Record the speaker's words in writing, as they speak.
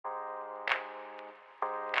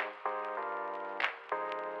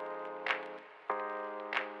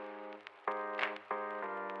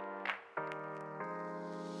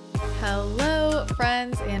Hello,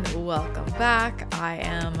 friends, and welcome back. I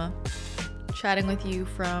am chatting with you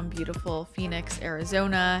from beautiful Phoenix,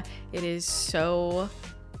 Arizona. It is so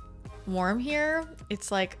warm here.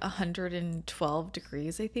 It's like 112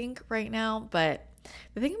 degrees, I think, right now. But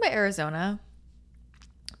the thing about Arizona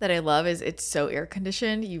that I love is it's so air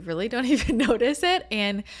conditioned. You really don't even notice it.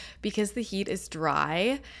 And because the heat is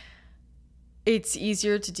dry, it's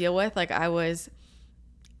easier to deal with. Like I was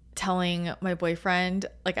telling my boyfriend,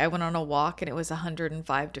 like I went on a walk and it was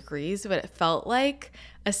 105 degrees, but it felt like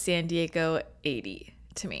a San Diego 80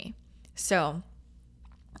 to me. So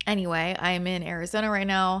anyway, I'm in Arizona right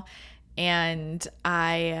now and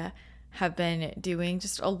I have been doing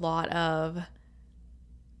just a lot of,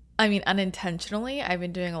 unintentionally, I've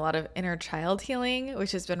been doing a lot of inner child healing,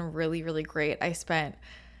 which has been really, really great. I spent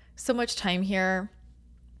so much time here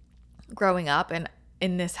growing up and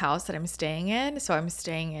in this house that I'm staying in. So I'm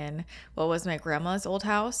staying in what was my grandma's old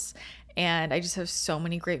house. And I just have so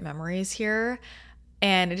many great memories here.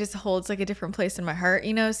 And it just holds like a different place in my heart,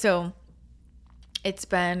 So it's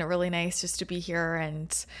been really nice just to be here.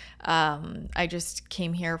 And I just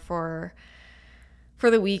came here for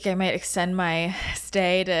the week. I might extend my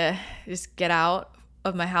stay to just get out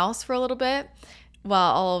of my house for a little bit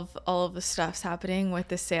while all of the stuff's happening with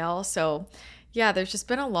the sale. So yeah, there's just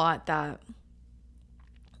been a lot that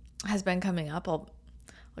has been coming up. I'll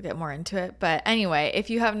get more into it. But anyway,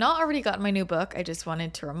 if you have not already gotten my new book, I just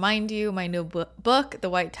wanted to remind you my new book,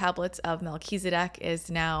 The White Tablets of Melchizedek,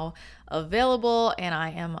 is now available, and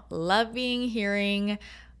I am loving hearing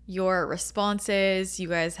your responses. You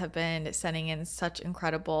guys have been sending in such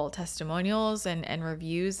incredible testimonials and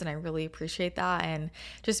reviews, and I really appreciate that. And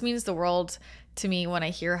just means the world to me when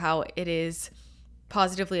I hear how it is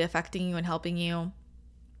positively affecting you and helping you,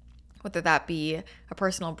 whether that be a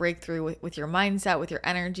personal breakthrough with your mindset, with your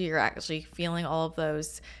energy, or actually feeling all of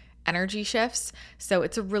those energy shifts. So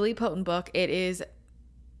it's a really potent book. It is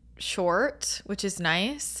short, which is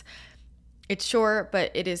nice. It's short, but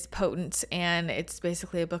it is potent, and it's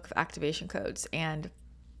basically a book of activation codes. And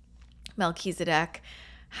Melchizedek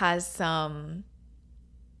has some,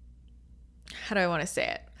 how do I want to say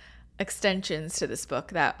it? Extensions to this book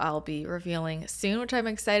that I'll be revealing soon, which I'm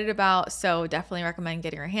excited about. So definitely recommend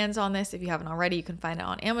getting your hands on this. If you haven't already, you can find it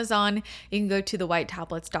on Amazon. You can go to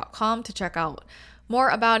thewhitetablets.com to check out more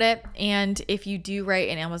about it. And if you do write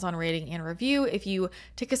an Amazon rating and review, if you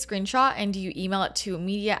take a screenshot and you email it to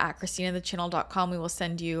media@christinathechannel.com, we will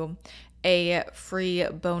send you a free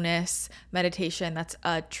bonus meditation that's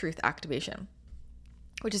a truth activation,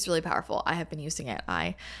 which is really powerful. I have been using it.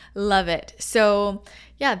 I love it. So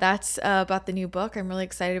yeah, that's about the new book. I'm really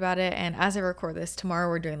excited about it. And as I record this, tomorrow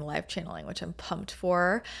we're doing live channeling, which I'm pumped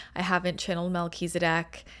for. I haven't channeled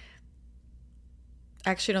Melchizedek.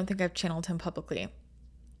 Actually, I don't think I've channeled him publicly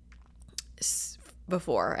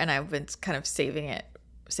before. And I've been kind of saving it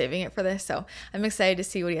for this. So I'm excited to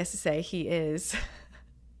see what he has to say. He is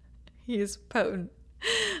potent.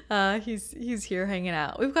 He's here hanging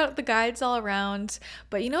out. We've got the guides all around,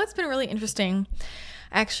 but it's been really interesting.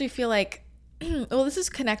 I actually feel like, well, this is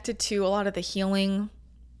connected to a lot of the healing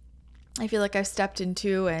I feel like I've stepped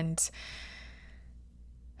into, and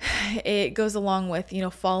it goes along with,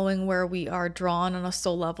 following where we are drawn on a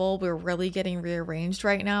soul level. We're really getting rearranged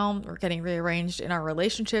right now. We're getting rearranged in our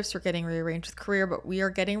relationships. We're getting rearranged with career, but we are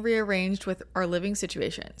getting rearranged with our living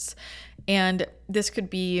situations. And this could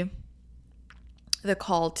be the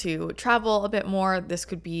call to travel a bit more. This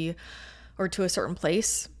could be, or to a certain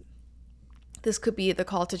place. This could be the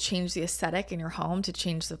call to change the aesthetic in your home, to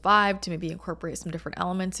change the vibe, to maybe incorporate some different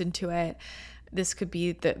elements into it. This could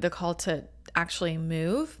be the call to actually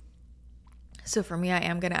move. So for me, I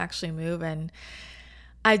am going to actually move. And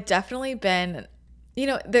I've definitely been,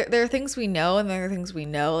 there are things we know and there are things we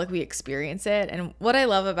know, like we experience it. And what I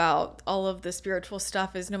love about all of the spiritual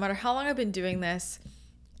stuff is no matter how long I've been doing this,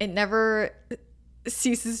 it never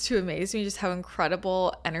ceases to amaze me just how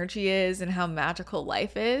incredible energy is and how magical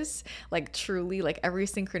life is. Like truly, like every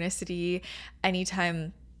synchronicity,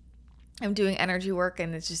 anytime I'm doing energy work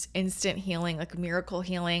and it's just instant healing, like miracle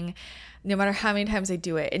healing, no matter how many times I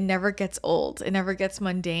do it, it never gets old. It never gets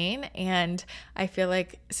mundane. And I feel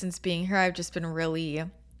like since being here, I've just been really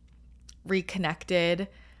reconnected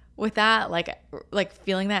with that, like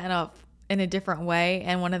feeling that in a different way.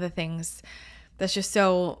 And one of the things that's just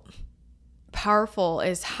so powerful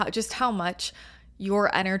is how much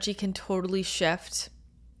your energy can totally shift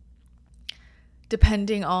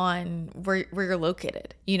depending on where you're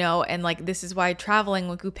located, and like this is why traveling,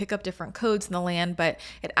 like we pick up different codes in the land, but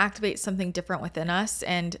it activates something different within us.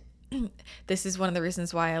 And this is one of the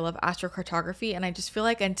reasons why I love astrocartography. And I just feel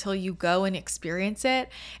like until you go and experience it,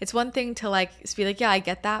 it's one thing to like be like, yeah, I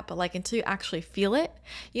get that. But like until you actually feel it,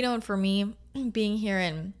 and for me, being here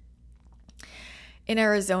in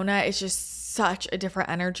Arizona, it's just such a different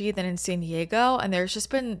energy than in San Diego. And there's just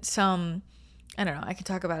been some, I don't know, I can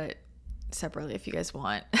talk about it separately if you guys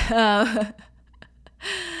want.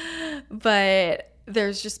 But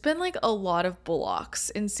there's just been like a lot of blocks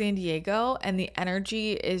in San Diego, and the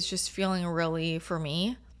energy is just feeling really, for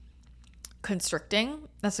me, constricting.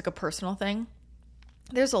 That's like a personal thing.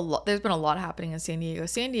 There's been a lot happening in San Diego.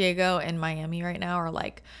 San Diego and Miami right now are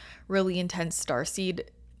like really intense starseed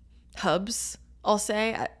hubs, I'll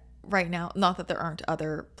say, right now. Not that there aren't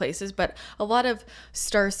other places, but a lot of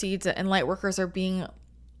starseeds and light workers are being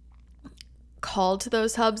called to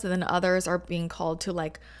those hubs, and then others are being called to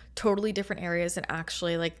like totally different areas, and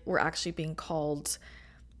actually like we're actually being called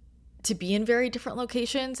to be in very different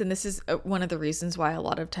locations. And this is one of the reasons why a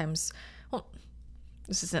lot of times, well,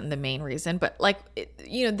 this isn't the main reason, but like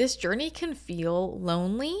this journey can feel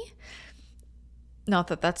lonely. Not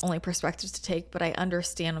that that's only perspective to take, but I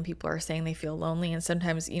understand when people are saying they feel lonely, and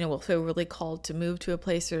sometimes we'll feel really called to move to a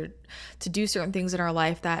place or to do certain things in our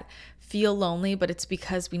life that feel lonely, but it's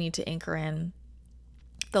because we need to anchor in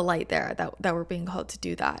the light there, that we're being called to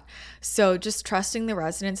do that. So just trusting the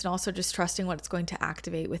resonance, and also just trusting what it's going to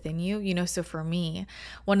activate within you. So for me,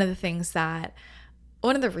 one of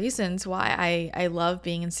the reasons why I love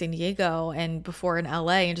being in San Diego and before in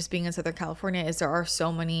LA and just being in Southern California is there are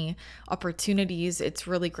so many opportunities. It's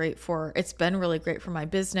been really great for my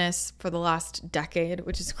business for the last decade,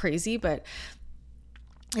 which is crazy, but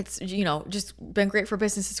it's, just been great for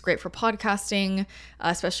business. It's great for podcasting,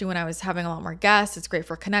 especially when I was having a lot more guests. It's great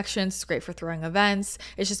for connections. It's great for throwing events.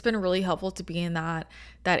 It's just been really helpful to be in that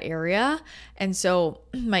area. And so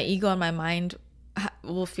my ego and my mind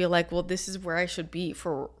will feel like, well, this is where I should be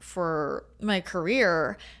for my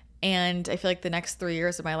career. And I feel like the next 3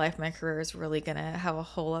 years of my life, my career is really going to have a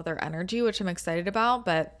whole other energy, which I'm excited about.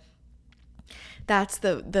 But that's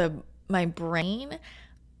my brain.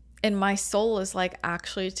 And my soul is like,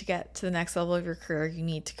 actually, to get to the next level of your career, you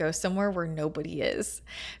need to go somewhere where nobody is,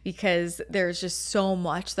 because there's just so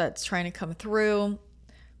much that's trying to come through.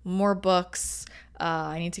 More books.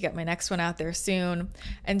 I need to get my next one out there soon.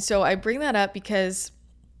 And so I bring that up because,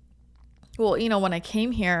 well, when I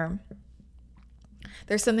came here,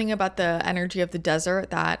 there's something about the energy of the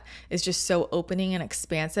desert that is just so opening and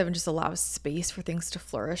expansive and just allows space for things to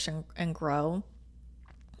flourish and grow.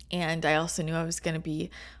 And I also knew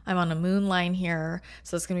I'm on a moon line here,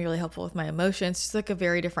 so it's going to be really helpful with my emotions. It's just like a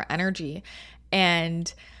very different energy.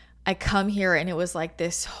 And I come here and it was like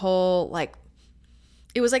this whole,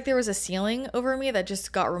 it was like there was a ceiling over me that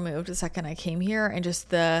just got removed the second I came here. And just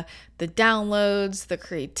the downloads, the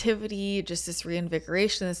creativity, just this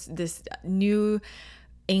reinvigoration, this new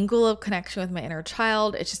angle of connection with my inner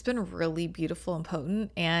child. It's just been really beautiful and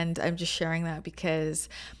potent. And I'm just sharing that because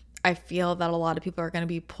I feel that a lot of people are going to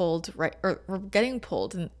be pulled or we're getting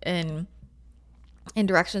pulled in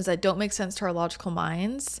directions that don't make sense to our logical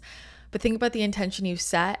minds. But think about the intention you've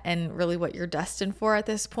set and really what you're destined for at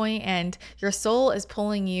this point. And your soul is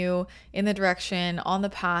pulling you in the direction, on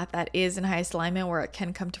the path that is in highest alignment, where it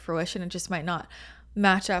can come to fruition. It just might not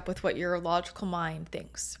match up with what your logical mind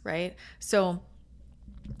thinks, right? So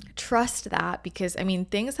trust that, because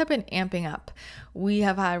things have been amping up. We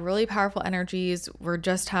have had really powerful energies. We're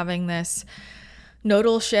just having this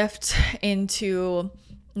nodal shift into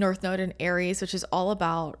North Node in Aries, which is all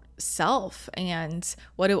about self and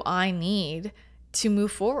what do I need to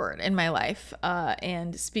move forward in my life,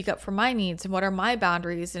 and speak up for my needs and what are my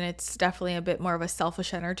boundaries. And it's definitely a bit more of a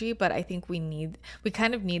selfish energy, but I think we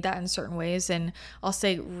kind of need that in certain ways. And I'll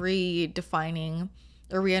say redefining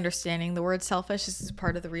or re-understanding the word selfish is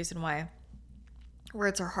part of the reason why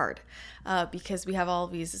words are hard, because we have all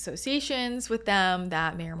of these associations with them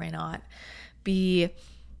that may or may not be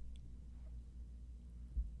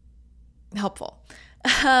helpful.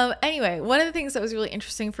 Anyway, one of the things that was really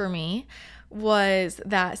interesting for me was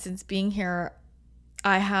that since being here,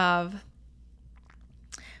 I have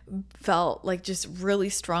felt like just really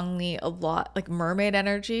strongly a lot like mermaid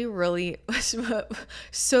energy, really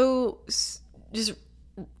so just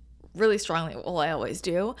really strongly. Well, I always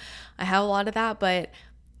do. I have a lot of that, but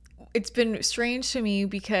it's been strange to me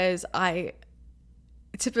because I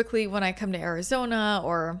typically, when I come to Arizona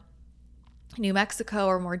or New Mexico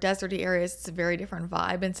or more deserty areas, it's a very different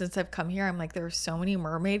vibe. And since I've come here, I'm like, there are so many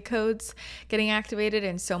mermaid codes getting activated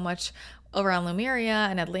and so much around Lemuria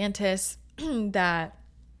and Atlantis that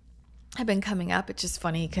have been coming up. It's just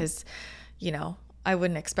funny because, I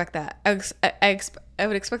wouldn't expect that. I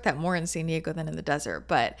would expect that more in San Diego than in the desert,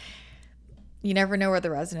 but you never know where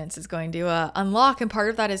the resonance is going to unlock. And part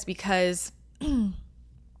of that is because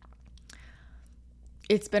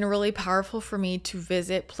it's been really powerful for me to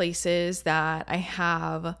visit places that I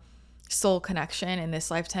have soul connection in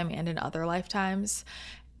this lifetime and in other lifetimes.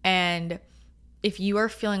 And if you are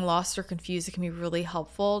feeling lost or confused, it can be really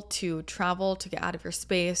helpful to travel, to get out of your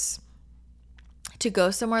space, to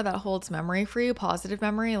go somewhere that holds memory for you, positive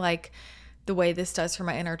memory, like the way this does for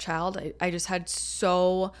my inner child. I just had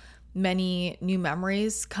so many new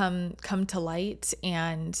memories come to light,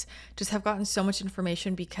 and just have gotten so much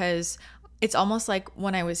information, because it's almost like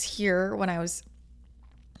when I was here, when I was,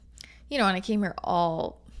 and I came here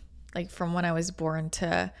all like from when I was born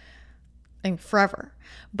to forever.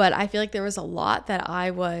 But I feel like there was a lot that I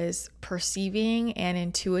was perceiving and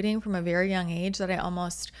intuiting from a very young age that I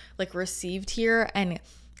almost like received here and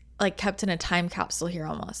like kept in a time capsule here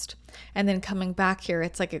almost. And then coming back here,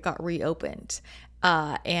 it's like it got reopened.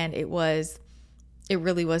 And it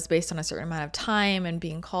really was based on a certain amount of time and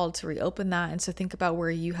being called to reopen that. And so think about where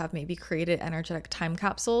you have maybe created energetic time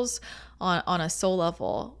capsules on a soul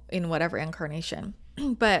level in whatever incarnation.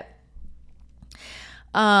 But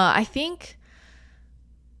I think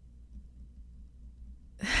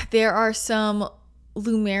there are some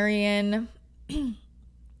Lemurian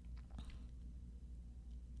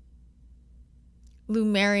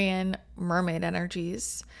mermaid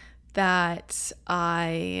energies that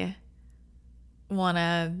I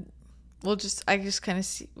just kind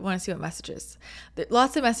of want to see what messages. There are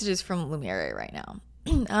lots of messages from Lemuria right now.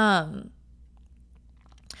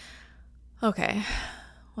 Okay,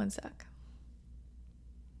 one sec.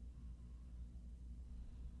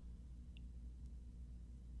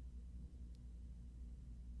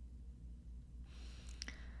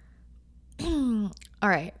 All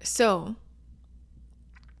right, so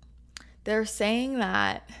they're saying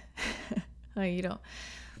that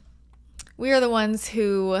we are the ones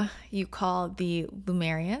who you call the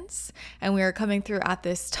Lemurians, and we are coming through at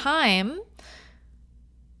this time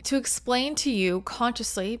to explain to you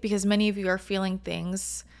consciously, because many of you are feeling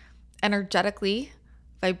things energetically,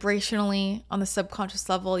 vibrationally, on the subconscious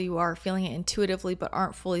level. You are feeling it intuitively but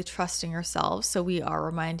aren't fully trusting yourselves. So we are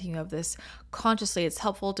reminding you of this consciously. It's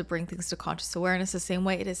helpful to bring things to conscious awareness the same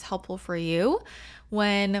way it is helpful for you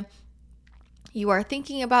when you are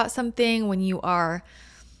thinking about something, when you are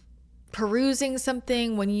perusing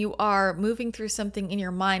something, when you are moving through something in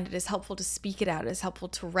your mind. It is helpful to speak it out. It is helpful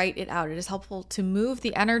to write it out. It is helpful to move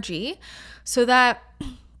the energy so that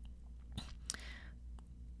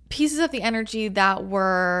pieces of the energy that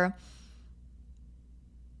were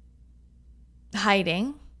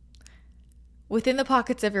hiding within the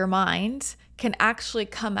pockets of your mind can actually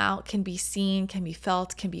come out, can be seen, can be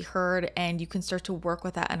felt, can be heard, and you can start to work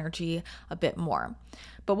with that energy a bit more.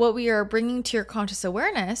 But what we are bringing to your conscious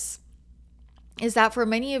awareness is that for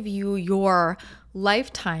many of you, your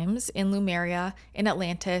lifetimes in Lemuria, in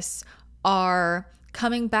Atlantis, are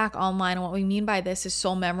coming back online. And what we mean by this is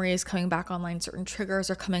soul memory is coming back online. Certain triggers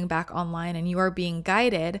are coming back online, and you are being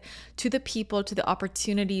guided to the people, to the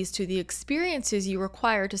opportunities, to the experiences you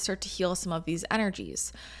require to start to heal some of these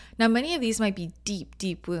energies. Now, many of these might be deep,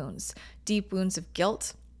 deep wounds of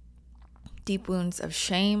guilt, deep wounds of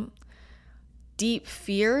shame, deep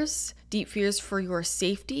fears for your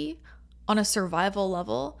safety on a survival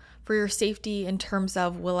level, for your safety in terms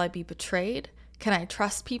of, will I be betrayed? Can I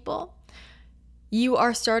trust people? You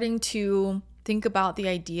are starting to think about the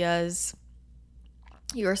ideas.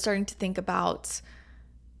 You are starting to think about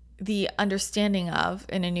the understanding of,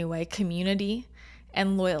 in a new way, community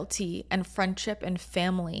and loyalty and friendship and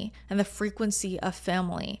family and the frequency of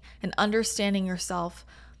family, and understanding yourself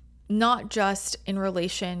not just in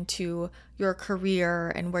relation to your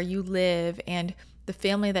career and where you live and the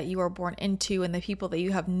family that you are born into and the people that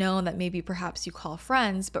you have known that maybe perhaps you call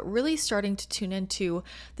friends, but really starting to tune into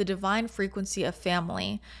the divine frequency of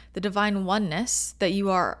family, the divine oneness that you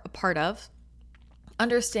are a part of,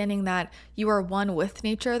 understanding that you are one with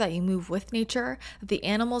nature, that you move with nature, that the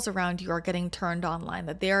animals around you are getting turned online,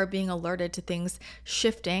 that they are being alerted to things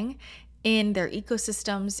shifting in their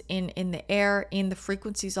ecosystems, in the air, in the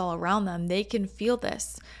frequencies all around them. They can feel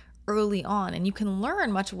this early on, and you can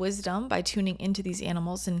learn much wisdom by tuning into these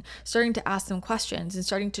animals and starting to ask them questions and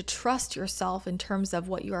starting to trust yourself in terms of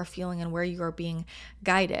what you are feeling and where you are being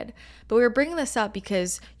guided. But we're bringing this up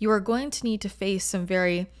because you are going to need to face some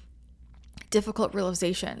very difficult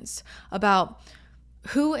realizations about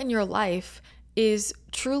who in your life is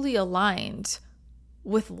truly aligned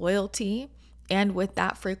with loyalty and with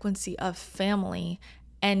that frequency of family,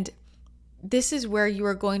 and this is where you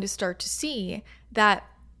are going to start to see that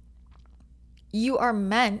you are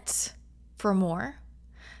meant for more,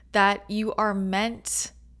 that you are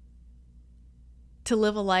meant to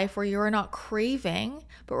live a life where you are not craving,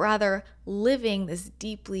 but rather living this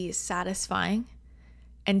deeply satisfying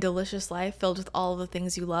and delicious life filled with all of the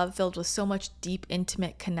things you love, filled with so much deep,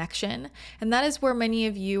 intimate connection. And that is where many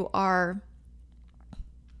of you are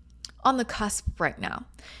on the cusp right now.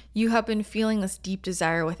 You have been feeling this deep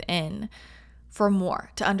desire within for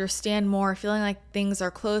more, to understand more, feeling like things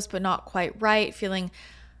are close but not quite right, feeling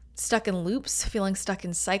stuck in loops, feeling stuck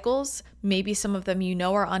in cycles. Maybe some of them you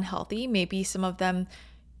know are unhealthy. Maybe some of them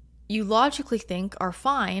you logically think are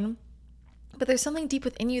fine, but there's something deep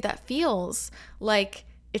within you that feels like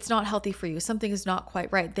it's not healthy for you. Something is not quite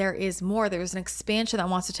right. There is more. There's an expansion that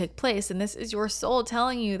wants to take place. And this is your soul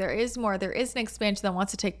telling you there is more. There is an expansion that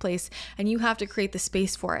wants to take place, and you have to create the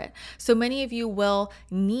space for it. So many of you will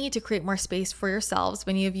need to create more space for yourselves.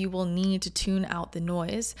 Many of you will need to tune out the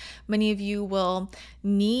noise. Many of you will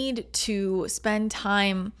need to spend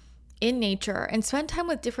time in nature and spend time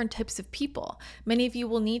with different types of people. Many of you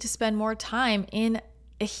will need to spend more time in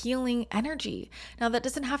a healing energy. Now, that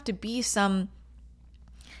doesn't have to be some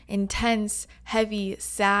intense, heavy,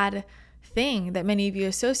 sad thing that many of you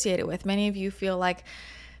associate it with. Many of you feel like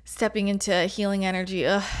stepping into healing energy,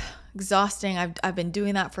 exhausting. I've been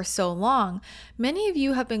doing that for so long. Many of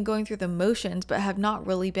you have been going through the motions, but have not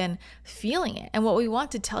really been feeling it. And what we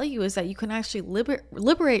want to tell you is that you can actually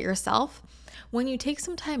liberate yourself when you take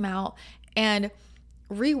some time out and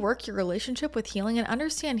rework your relationship with healing and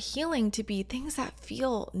understand healing to be things that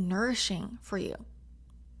feel nourishing for you.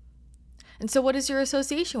 And so what is your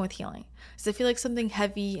association with healing? Does it feel like something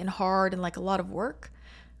heavy and hard and like a lot of work?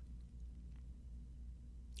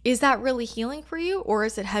 Is that really healing for you, or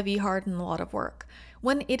is it heavy, hard, and a lot of work?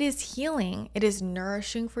 When it is healing, it is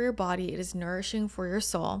nourishing for your body. It is nourishing for your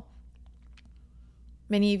soul.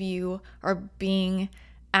 Many of you are being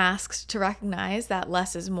asked to recognize that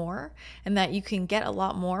less is more, and that you can get a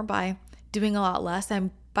lot more by doing a lot less and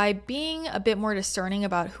by being a bit more discerning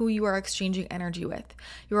about who you are exchanging energy with.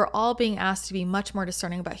 You are all being asked to be much more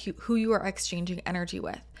discerning about who you are exchanging energy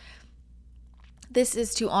with. This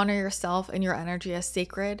is to honor yourself and your energy as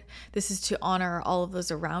sacred. This is to honor all of those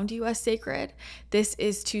around you as sacred. This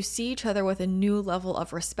is to see each other with a new level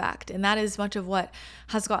of respect. And that is much of what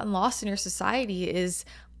has gotten lost in your society, is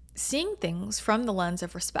seeing things from the lens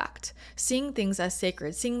of respect, seeing things as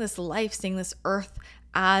sacred, seeing this life, seeing this earth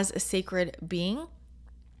as a sacred being.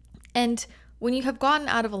 And when you have gotten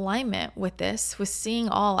out of alignment with this, with seeing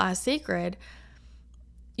all as sacred,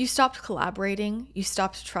 you stopped collaborating, you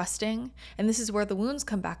stopped trusting, and this is where the wounds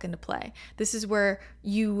come back into play. This is where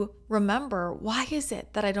you remember, why is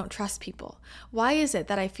it that I don't trust people? Why is it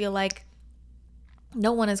that I feel like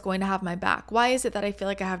no one is going to have my back? Why is it that I feel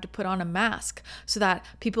like I have to put on a mask so that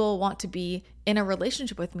people want to be in a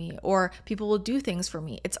relationship with me, or people will do things for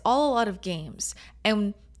me? It's all a lot of games,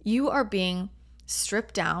 and you are being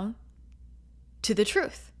stripped down to the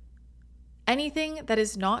truth. Anything that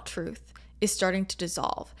is not truth is starting to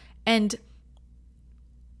dissolve. And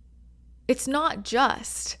it's not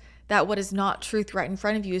just that what is not truth right in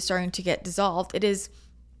front of you is starting to get dissolved. It is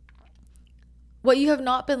what you have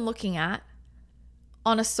not been looking at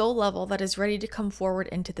on a soul level that is ready to come forward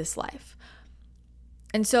into this life.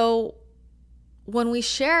 And so when we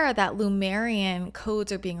share that Lemurian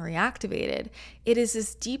codes are being reactivated, it is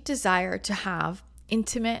this deep desire to have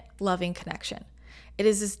intimate, loving connection. It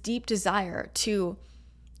is this deep desire to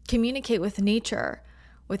communicate with nature,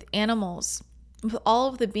 with animals, with all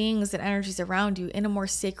of the beings and energies around you in a more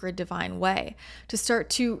sacred, divine way, to start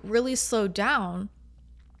to really slow down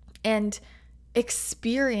and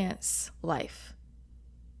experience life.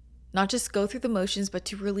 Not just go through the motions, but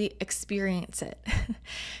to really experience it,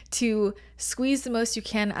 to squeeze the most you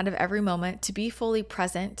can out of every moment, to be fully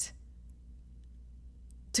present,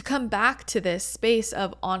 to come back to this space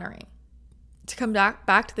of honoring, to come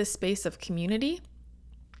back to this space of community,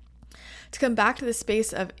 to come back to this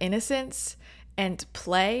space of innocence and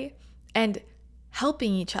play and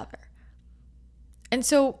helping each other. And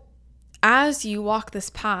so as you walk this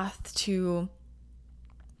path to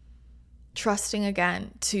trusting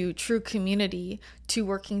again, to true community, to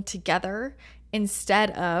working together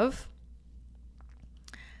instead of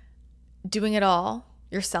doing it all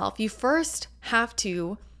yourself, you first have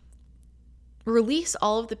to release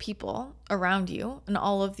all of the people around you and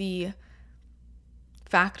all of the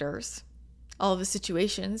factors, all of the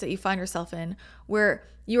situations that you find yourself in where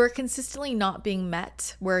you are consistently not being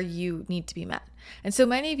met where you need to be met. And so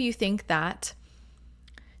many of you think that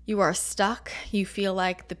You are stuck. You feel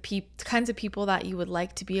like the kinds of people that you would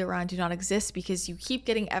like to be around do not exist because you keep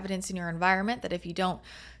getting evidence in your environment that if you don't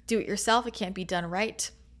do it yourself, it can't be done right.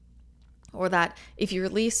 Or that if you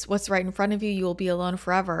release what's right in front of you, you will be alone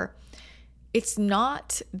forever. It's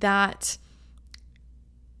not that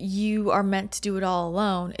you are meant to do it all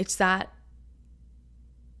alone. It's that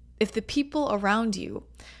if the people around you,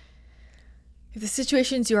 if the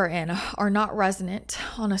situations you are in are not resonant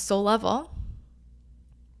on a soul level,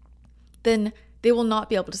 then they will not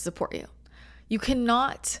be able to support you. You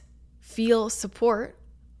cannot feel support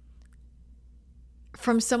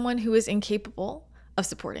from someone who is incapable of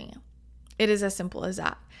supporting you. It is as simple as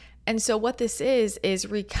that. And so what this is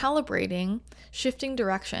recalibrating, shifting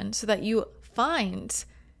direction so that you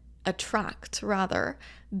attract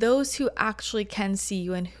those who actually can see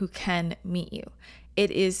you and who can meet you.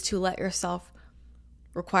 It is to let yourself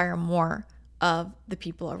require more of the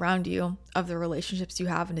people around you, of the relationships you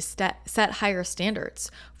have, and to set higher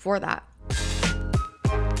standards for that.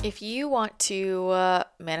 If you want to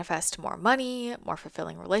manifest more money, more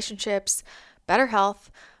fulfilling relationships, better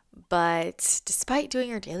health, but despite doing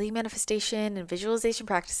your daily manifestation and visualization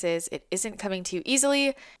practices, it isn't coming to you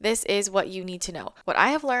easily, this is what you need to know. What I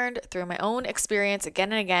have learned through my own experience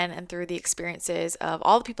again and again, and through the experiences of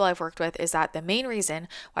all the people I've worked with, is that the main reason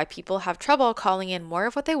why people have trouble calling in more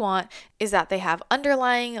of what they want is that they have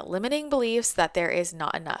underlying limiting beliefs that there is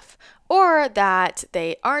not enough, or that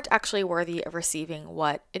they aren't actually worthy of receiving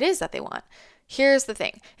what it is that they want. Here's the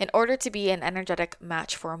thing. In order to be an energetic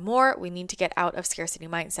match for more, we need to get out of scarcity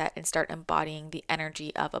mindset and start embodying the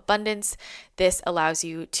energy of abundance. This allows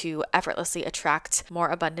you to effortlessly attract more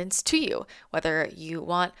abundance to you, whether you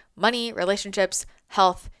want money, relationships,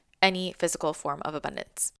 health, any physical form of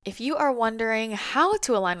abundance. If you are wondering how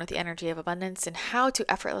to align with the energy of abundance and how to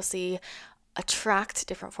effortlessly attract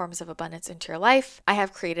different forms of abundance into your life, I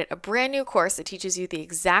have created a brand new course that teaches you the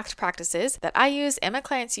exact practices that I use and my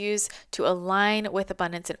clients use to align with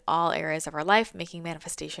abundance in all areas of our life, making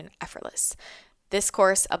manifestation effortless. This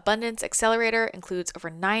course, Abundance Accelerator, includes over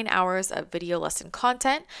 9 hours of video lesson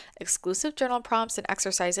content, exclusive journal prompts and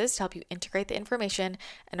exercises to help you integrate the information,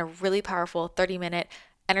 and a really powerful 30-minute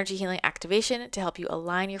energy healing activation to help you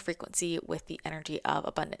align your frequency with the energy of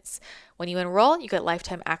abundance. When you enroll, you get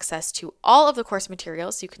lifetime access to all of the course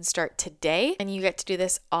materials, so you can start today, and you get to do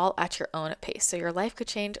this all at your own pace. So your life could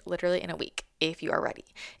change literally in a week if you are ready.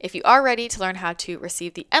 If you are ready to learn how to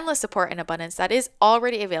receive the endless support and abundance that is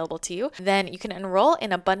already available to you, then you can enroll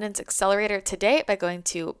in Abundance Accelerator today by going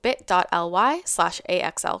to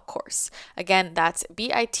bit.ly/AXL course. Again, that's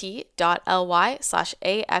bit.ly/AXL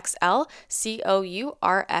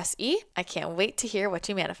COURSE. I can't wait to hear what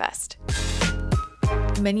you manifest.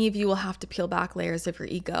 Many of you will have to peel back layers of your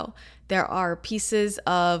ego. There are pieces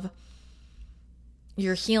of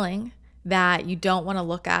your healing that you don't want to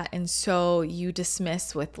look at, and so you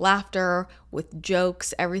dismiss with laughter, with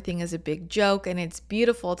jokes. Everything is a big joke, and it's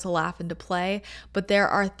beautiful to laugh and to play, but there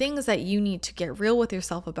are things that you need to get real with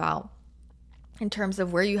yourself about in terms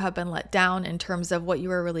of where you have been let down, in terms of what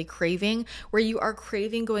you are really craving, where you are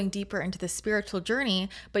craving going deeper into the spiritual journey,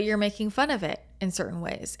 but you're making fun of it in certain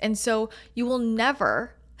ways. And so you will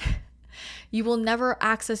never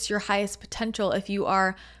access your highest potential if you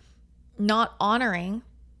are not honoring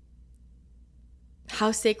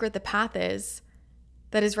how sacred the path is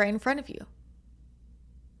that is right in front of you.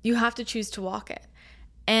 You have to choose to walk it.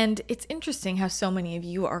 And it's interesting how so many of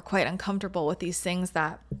you are quite uncomfortable with these things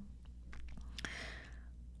that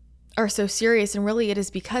are so serious. And really it is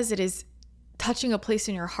because it is touching a place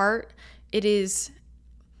in your heart. It is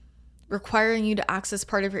requiring you to access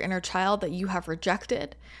part of your inner child that you have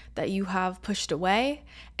rejected, that you have pushed away.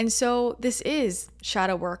 And so this is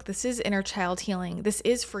shadow work. This is inner child healing. This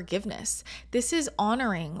is forgiveness. This is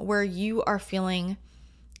honoring where you are feeling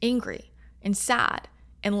angry and sad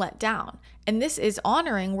and let down. And this is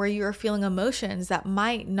honoring where you are feeling emotions that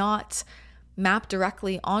might not map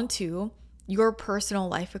directly onto your personal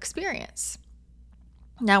life experience.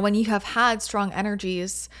 Now, when you have had strong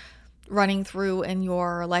energies running through in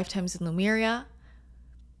your lifetimes in Lemuria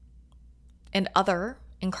and other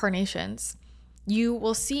incarnations, you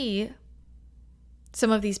will see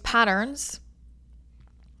some of these patterns,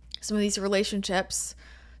 some of these relationships,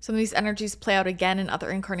 some of these energies play out again in other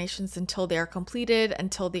incarnations until they are completed,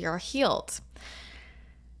 until they are healed.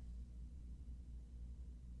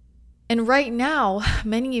 And right now,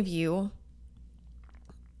 many of you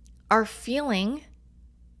are feeling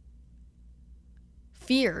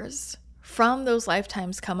fears from those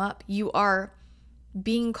lifetimes come up. You are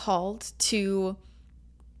being called to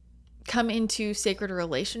come into sacred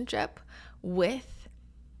relationship with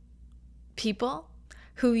people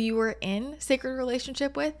who you were in sacred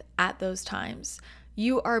relationship with at those times,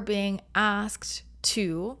 you are being asked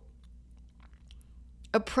to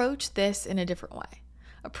approach this in a different way.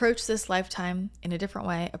 Approach this lifetime in a different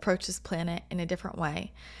way. Approach this planet in a different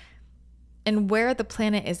way. And where the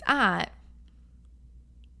planet is at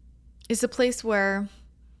is a place where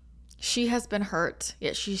she has been hurt,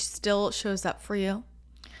 yet she still shows up for you.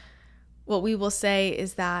 What we will say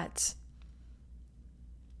is that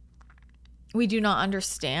we do not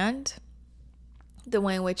understand the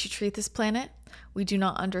way in which you treat this planet. We do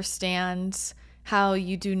not understand how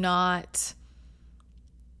you do not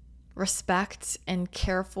respect and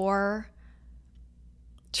care for,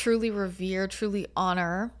 truly revere, truly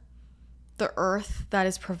honor the earth that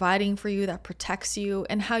is providing for you, that protects you,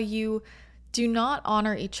 and how you do not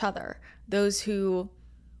honor each other, those who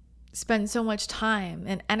spend so much time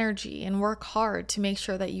and energy and work hard to make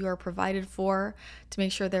sure that you are provided for, to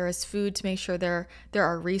make sure there is food, to make sure there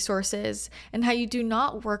are resources, and how you do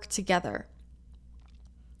not work together.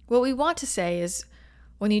 What we want to say is,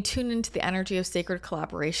 when you tune into the energy of sacred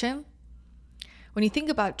collaboration, when you think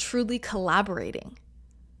about truly collaborating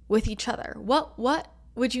with each other, what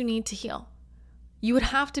would you need to heal? You would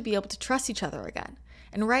have to be able to trust each other again.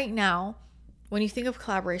 And right now, when you think of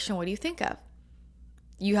collaboration, what do you think of?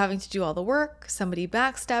 You having to do all the work, somebody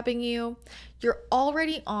backstabbing you. You're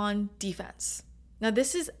already on defense. Now,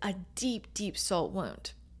 this is a deep, deep soul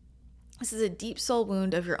wound. This is a deep soul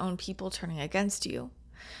wound of your own people turning against you.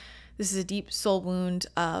 This is a deep soul wound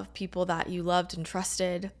of people that you loved and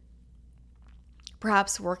trusted,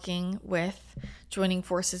 perhaps working with, joining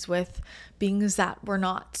forces with beings that were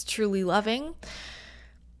not truly loving.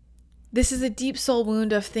 This is a deep soul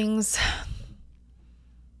wound of things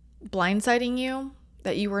blindsiding you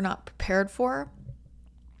that you were not prepared for,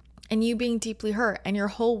 and you being deeply hurt and your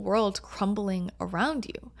whole world crumbling around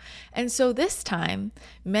you. And so this time,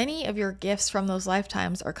 many of your gifts from those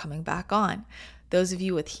lifetimes are coming back on. Those of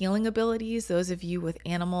you with healing abilities, those of you with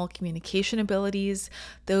animal communication abilities,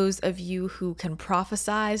 those of you who can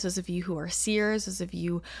prophesize, those of you who are seers, those of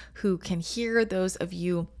you who can hear, those of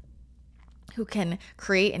you who can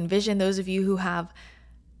create and vision, those of you who have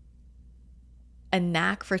a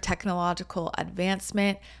knack for technological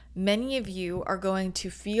advancement. Many of you are going to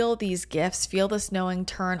feel these gifts, feel this knowing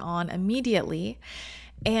turn on immediately.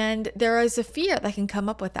 And there is a fear that can come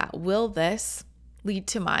up with that. Will this lead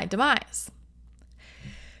to my demise?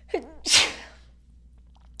 It's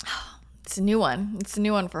a new one. It's a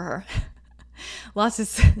new one for her. Lots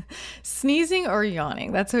of sneezing or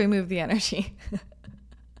yawning. That's how we move the energy.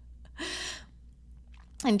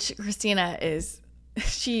 And Christina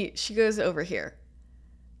she goes over here.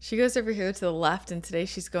 She goes over here to the left, and today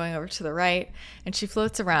she's going over to the right, and she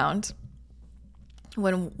floats around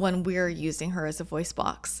when we're using her as a voice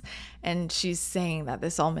box. And she's saying that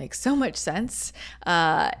this all makes so much sense.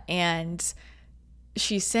 And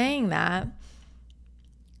she's saying that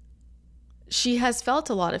she has felt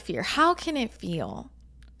a lot of fear. How can it feel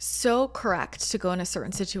so correct to go in a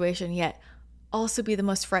certain situation, yet also be the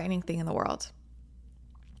most frightening thing in the world?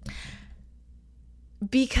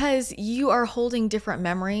 Because you are holding different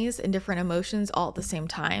memories and different emotions all at the same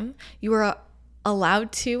time. You are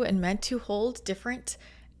allowed to and meant to hold different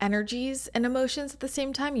energies and emotions at the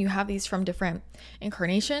same time. You have these from different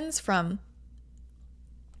incarnations, from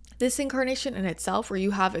this incarnation in itself, where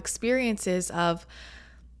you have experiences of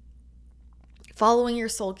following your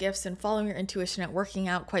soul gifts and following your intuition and working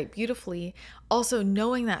out quite beautifully. Also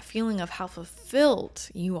knowing that feeling of how fulfilled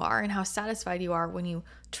you are and how satisfied you are when you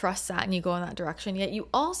trust that and you go in that direction. Yet you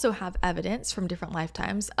also have evidence from different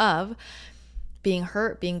lifetimes of being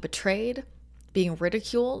hurt, being betrayed, being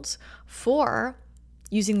ridiculed for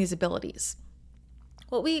using these abilities.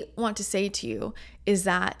 What we want to say to you is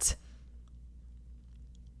that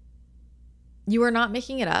you are not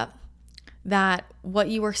making it up, that what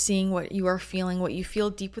you are seeing, what you are feeling, what you feel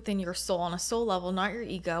deep within your soul on a soul level, not your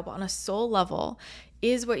ego, but on a soul level,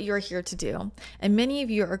 is what you're here to do. And many of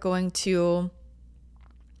you are going to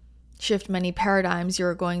shift many paradigms.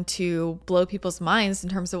 You're going to blow people's minds in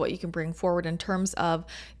terms of what you can bring forward, in terms of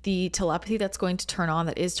the telepathy that's going to turn on,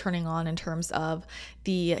 that is turning on, in terms of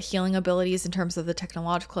the healing abilities, in terms of the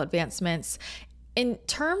technological advancements, in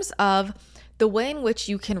terms of the way in which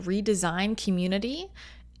you can redesign community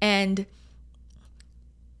and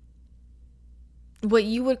what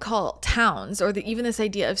you would call towns, or even this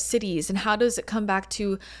idea of cities, and how does it come back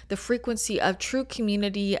to the frequency of true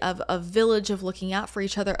community, of a village, of looking out for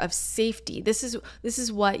each other, of safety. This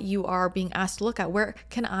is what you are being asked to look at. Where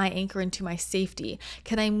can I anchor into my safety?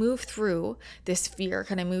 Can I move through this fear?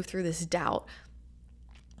 Can I move through this doubt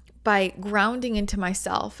by grounding into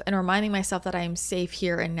myself and reminding myself that I am safe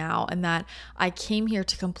here and now, and that I came here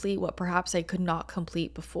to complete what perhaps I could not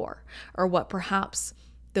complete before, or what perhaps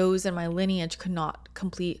those in my lineage could not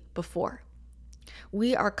complete before.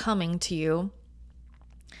 We are coming to you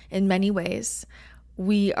in many ways.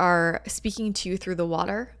 We are speaking to you through the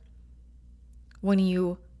water. When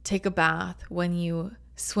you take a bath, when you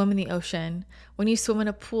swim in the ocean, when you swim in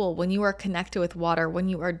a pool, when you are connected with water, when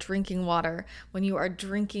you are drinking water, when you are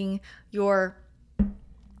drinking your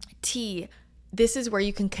tea, this is where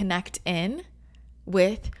you can connect in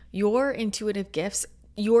with your intuitive gifts,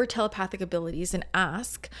 your telepathic abilities, and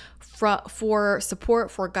ask for support,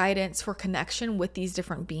 for guidance, for connection with these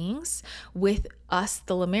different beings, with us,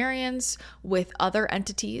 the Lemurians, with other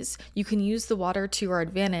entities. You can use the water to your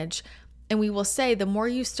advantage. And we will say the more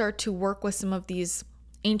you start to work with some of these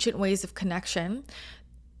ancient ways of connection,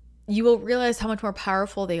 you will realize how much more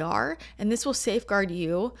powerful they are. And this will safeguard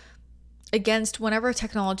you against whenever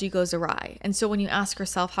technology goes awry. And so when you ask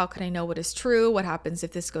yourself, how can I know what is true? What happens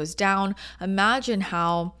if this goes down? Imagine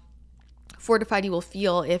how fortified you will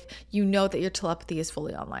feel if you know that your telepathy is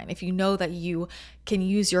fully online, if you know that you can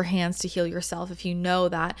use your hands to heal yourself, if you know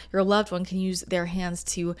that your loved one can use their hands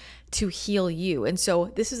to heal you. And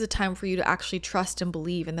so this is a time for you to actually trust and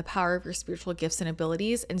believe in the power of your spiritual gifts and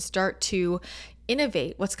abilities and start to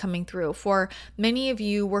innovate what's coming through. For many of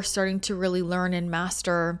you, we're starting to really learn and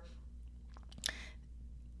master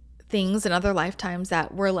things in other lifetimes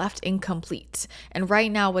that were left incomplete. And right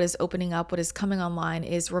now, what is opening up, what is coming online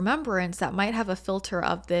is remembrance that might have a filter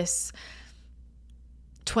of this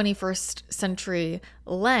 21st century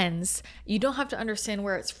lens. You don't have to understand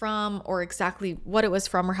where it's from or exactly what it was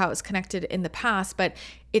from or how it was connected in the past, but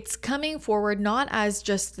it's coming forward not as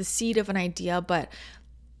just the seed of an idea, but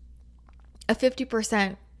a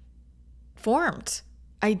 50% formed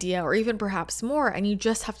idea, or even perhaps more, and you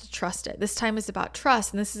just have to trust it. This time is about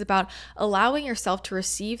trust, and this is about allowing yourself to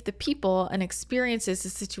receive the people and experiences, the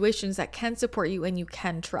situations that can support you and you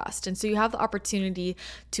can trust. And so you have the opportunity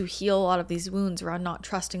to heal a lot of these wounds around not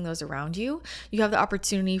trusting those around you. You have the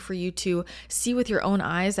opportunity for you to see with your own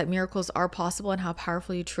eyes that miracles are possible and how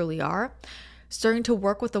powerful you truly are. Starting to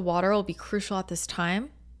work with the water will be crucial at this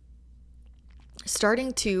time.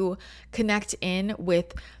 Starting to connect in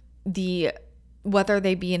with whether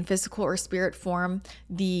they be in physical or spirit form,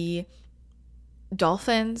 the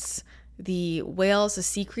dolphins, the whales, the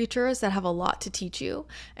sea creatures that have a lot to teach you.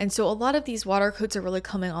 And so a lot of these water codes are really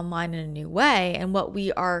coming online in a new way. And what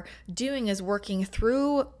we are doing is working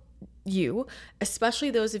through you, especially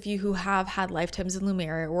those of you who have had lifetimes in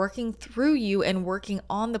Lemuria, working through you and working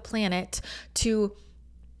on the planet to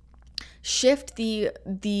shift the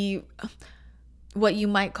what you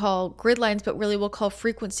might call grid lines, but really we'll call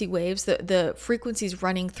frequency waves, the frequencies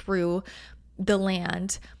running through the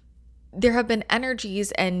land. There have been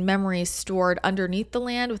energies and memories stored underneath the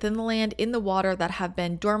land, within the land, in the water that have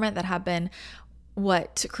been dormant, that have been,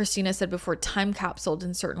 what Christina said before, time capsuled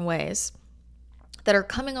in certain ways, that are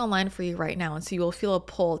coming online for you right now. And so you will feel a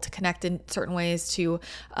pull to connect in certain ways to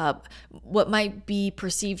what might be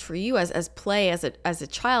perceived for you as play as a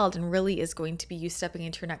child, and really is going to be you stepping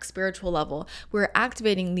into your next spiritual level. We're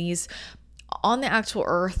activating these on the actual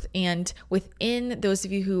earth, and within those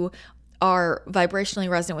of you who are vibrationally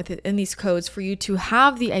resonant within these codes, for you to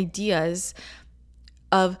have the ideas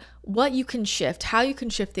of what you can shift, how you can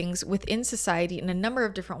shift things within society in a number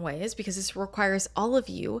of different ways, because this requires all of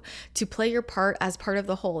you to play your part as part of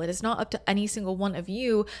the whole. It is not up to any single one of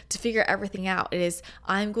you to figure everything out. It is,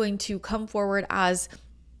 I'm going to come forward as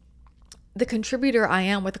the contributor I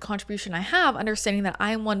am with the contribution I have, understanding that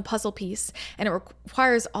I am one puzzle piece, and it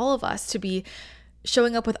requires all of us to be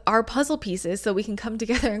showing up with our puzzle pieces so we can come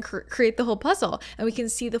together and create the whole puzzle, and we can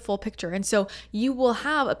see the full picture. And so you will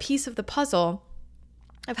have a piece of the puzzle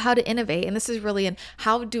of how to innovate. And this is really in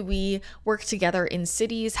how do we work together in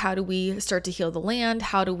cities? How do we start to heal the land?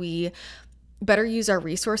 How do we better use our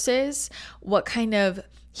resources? What kind of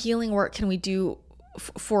healing work can we do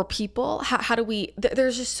for people? How do we,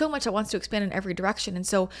 there's just so much that wants to expand in every direction. And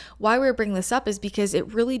so why we're bringing this up is because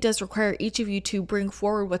it really does require each of you to bring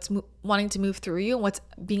forward what's wanting to move through you and what's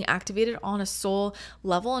being activated on a soul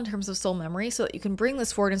level in terms of soul memory, so that you can bring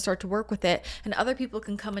this forward and start to work with it, and other people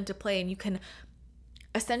can come into play, and you can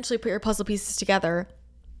essentially put your puzzle pieces together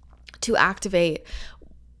to activate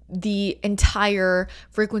the entire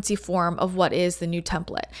frequency form of what is the new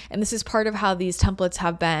template. And this is part of how these templates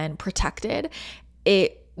have been protected.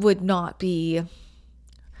 It would not be,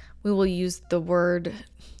 we will use the word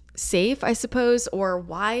safe, I suppose, or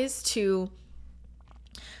wise to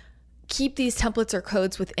keep these templates or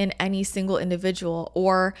codes within any single individual,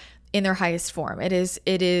 or in their highest form. It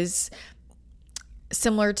is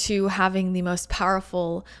similar to having the most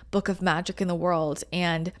powerful book of magic in the world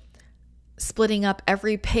and splitting up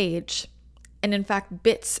every page, and in fact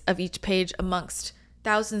bits of each page, amongst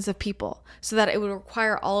thousands of people, so that it would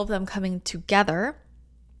require all of them coming together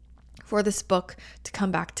for this book to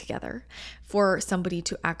come back together, for somebody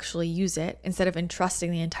to actually use it, instead of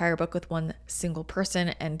entrusting the entire book with one single person.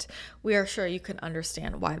 And we are sure you can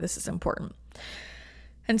understand why this is important.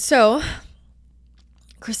 And so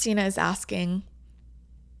Christina is asking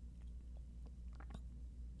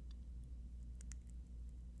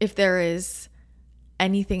if there is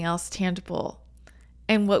anything else tangible.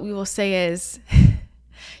 And what we will say is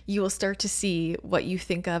you will start to see what you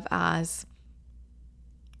think of as,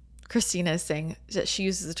 Christina is saying that she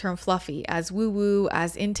uses the term fluffy, as woo-woo,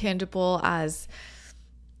 as intangible, as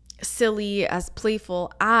silly, as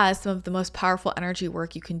playful, as some of the most powerful energy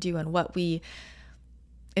work you can do. And what we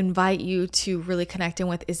invite you to really connect in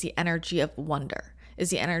with is the energy of wonder, is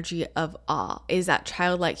the energy of awe, is that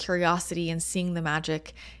childlike curiosity and seeing the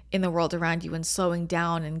magic in the world around you and slowing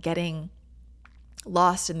down and getting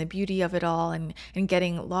lost in the beauty of it all, and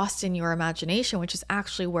getting lost in your imagination, which is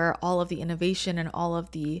actually where all of the innovation and all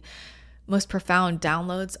of the most profound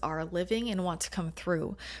downloads are living and want to come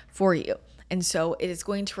through for you. And so it is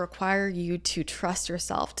going to require you to trust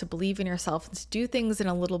yourself, to believe in yourself, and to do things in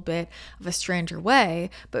a little bit of a stranger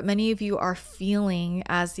way. But many of you are feeling,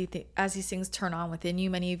 as these things turn on within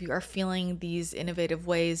you, many of you are feeling these innovative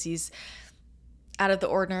ways, these out of the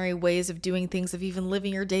ordinary ways of doing things, of even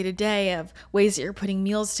living your day to day, of ways that you're putting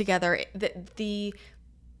meals together. The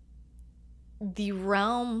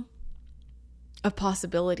realm of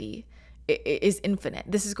possibility is infinite.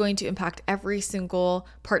 This is going to impact every single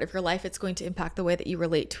part of your life. It's going to impact the way that you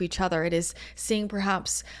relate to each other. It is seeing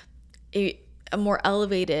perhaps a more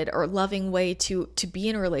elevated or loving way to be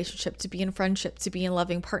in a relationship, to be in friendship, to be in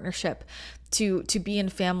loving partnership, to be in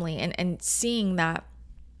family, and seeing that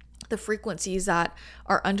the frequencies that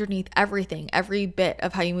are underneath everything, every bit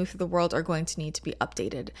of how you move through the world, are going to need to be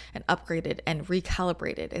updated and upgraded and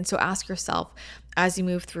recalibrated. And so ask yourself, as you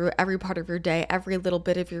move through every part of your day, every little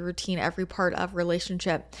bit of your routine, every part of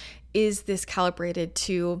relationship, is this calibrated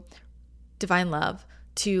to divine love,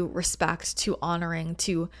 to respect, to honoring,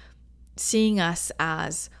 to seeing us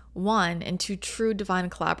as one, and to true divine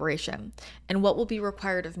collaboration? And what will be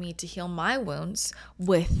required of me to heal my wounds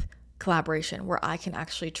with collaboration, where I can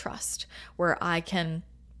actually trust, where I can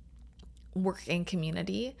work in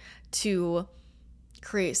community to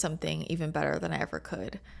create something even better than I ever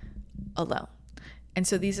could alone. And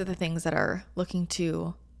so these are the things that are looking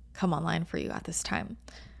to come online for you at this time.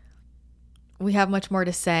 We have much more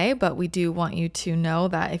to say, but we do want you to know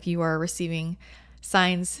that if you are receiving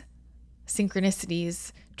signs,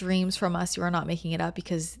 synchronicities, dreams from us, you are not making it up,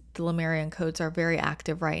 because the Lemurian codes are very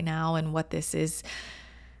active right now. And what this is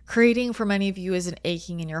creating for many of you is an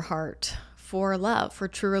aching in your heart for love, for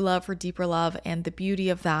truer love, for deeper love. And the beauty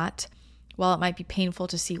of that, while it might be painful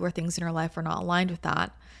to see where things in your life are not aligned with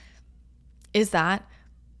that, is that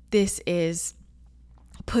this is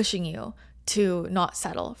pushing you to not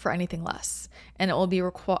settle for anything less. And it will be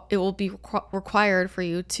required for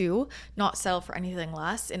you to not settle for anything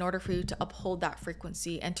less in order for you to uphold that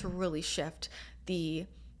frequency and to really shift the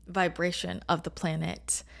vibration of the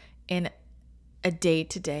planet in a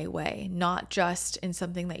day-to-day way, not just in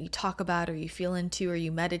something that you talk about or you feel into or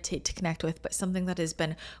you meditate to connect with, but something that has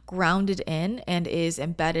been grounded in and is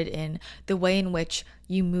embedded in the way in which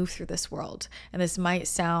you move through this world. And this might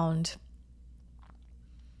sound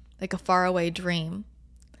like a faraway dream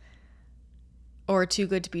or too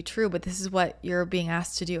good to be true, but this is what you're being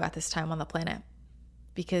asked to do at this time on the planet,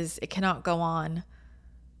 because it cannot go on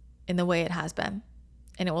in the way it has been.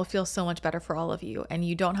 And it will feel so much better for all of you. And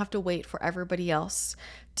you don't have to wait for everybody else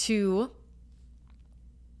to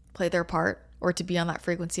play their part or to be on that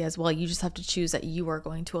frequency as well. You just have to choose that you are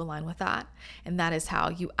going to align with that. And that is how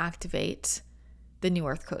you activate the new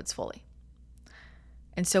earth codes fully.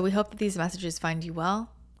 And so we hope that these messages find you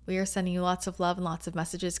well. We are sending you lots of love and lots of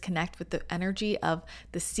messages. Connect with the energy of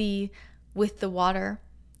the sea, with the water,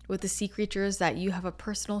 with the sea creatures that you have a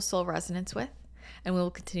personal soul resonance with. And we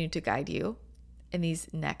will continue to guide you in these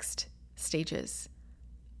next stages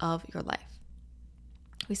of your life.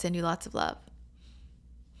 We send you lots of love.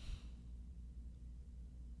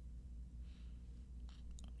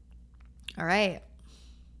 All right.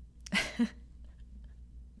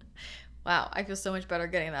 Wow, I feel so much better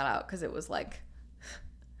getting that out, because it was like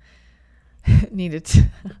needed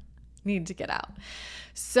to get out.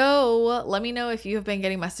 So let me know if you have been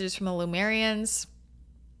getting messages from the Lemurians.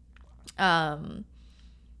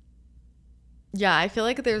 yeah, I feel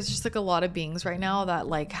like there's just like a lot of beings right now that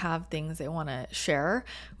like have things they want to share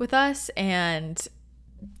with us, and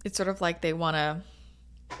it's sort of like they want to.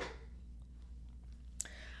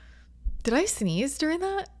 Did I sneeze during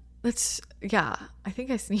that? Yeah, I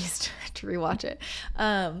think I sneezed to rewatch it.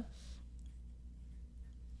 I'm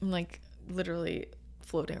like literally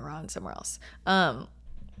floating around somewhere else.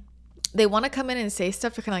 They want to come in and say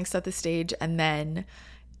stuff to kind of like set the stage, and then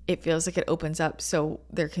it feels like it opens up so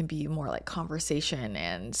there can be more like conversation,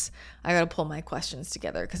 and I got to pull my questions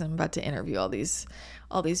together because I'm about to interview all these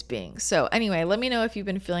beings. So anyway, let me know if you've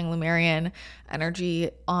been feeling Lemurian energy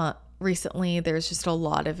recently. There's just a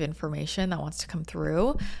lot of information that wants to come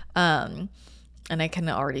through. And I can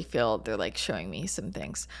already feel they're like showing me some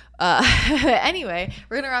things. Anyway,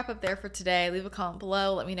 we're going to wrap up there for today. Leave a comment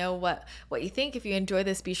below. Let me know what you think. If you enjoy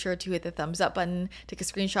this, be sure to hit the thumbs up button, take a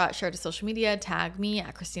screenshot, share it to social media, tag me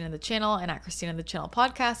at Christina the Channel and at Christina the Channel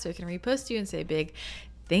Podcast so I can repost you and say a big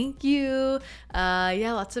thank you.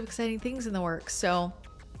 Yeah, lots of exciting things in the works. So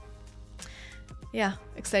yeah,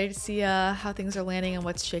 excited to see how things are landing and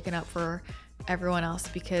what's shaken up for everyone else,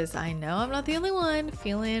 because I know I'm not the only one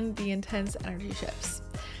feeling the intense energy shifts.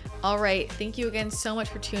 All right, thank you again so much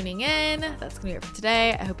for tuning in. That's gonna be it for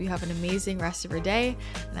today. I hope you have an amazing rest of your day,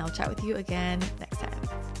 and I'll chat with you again next time.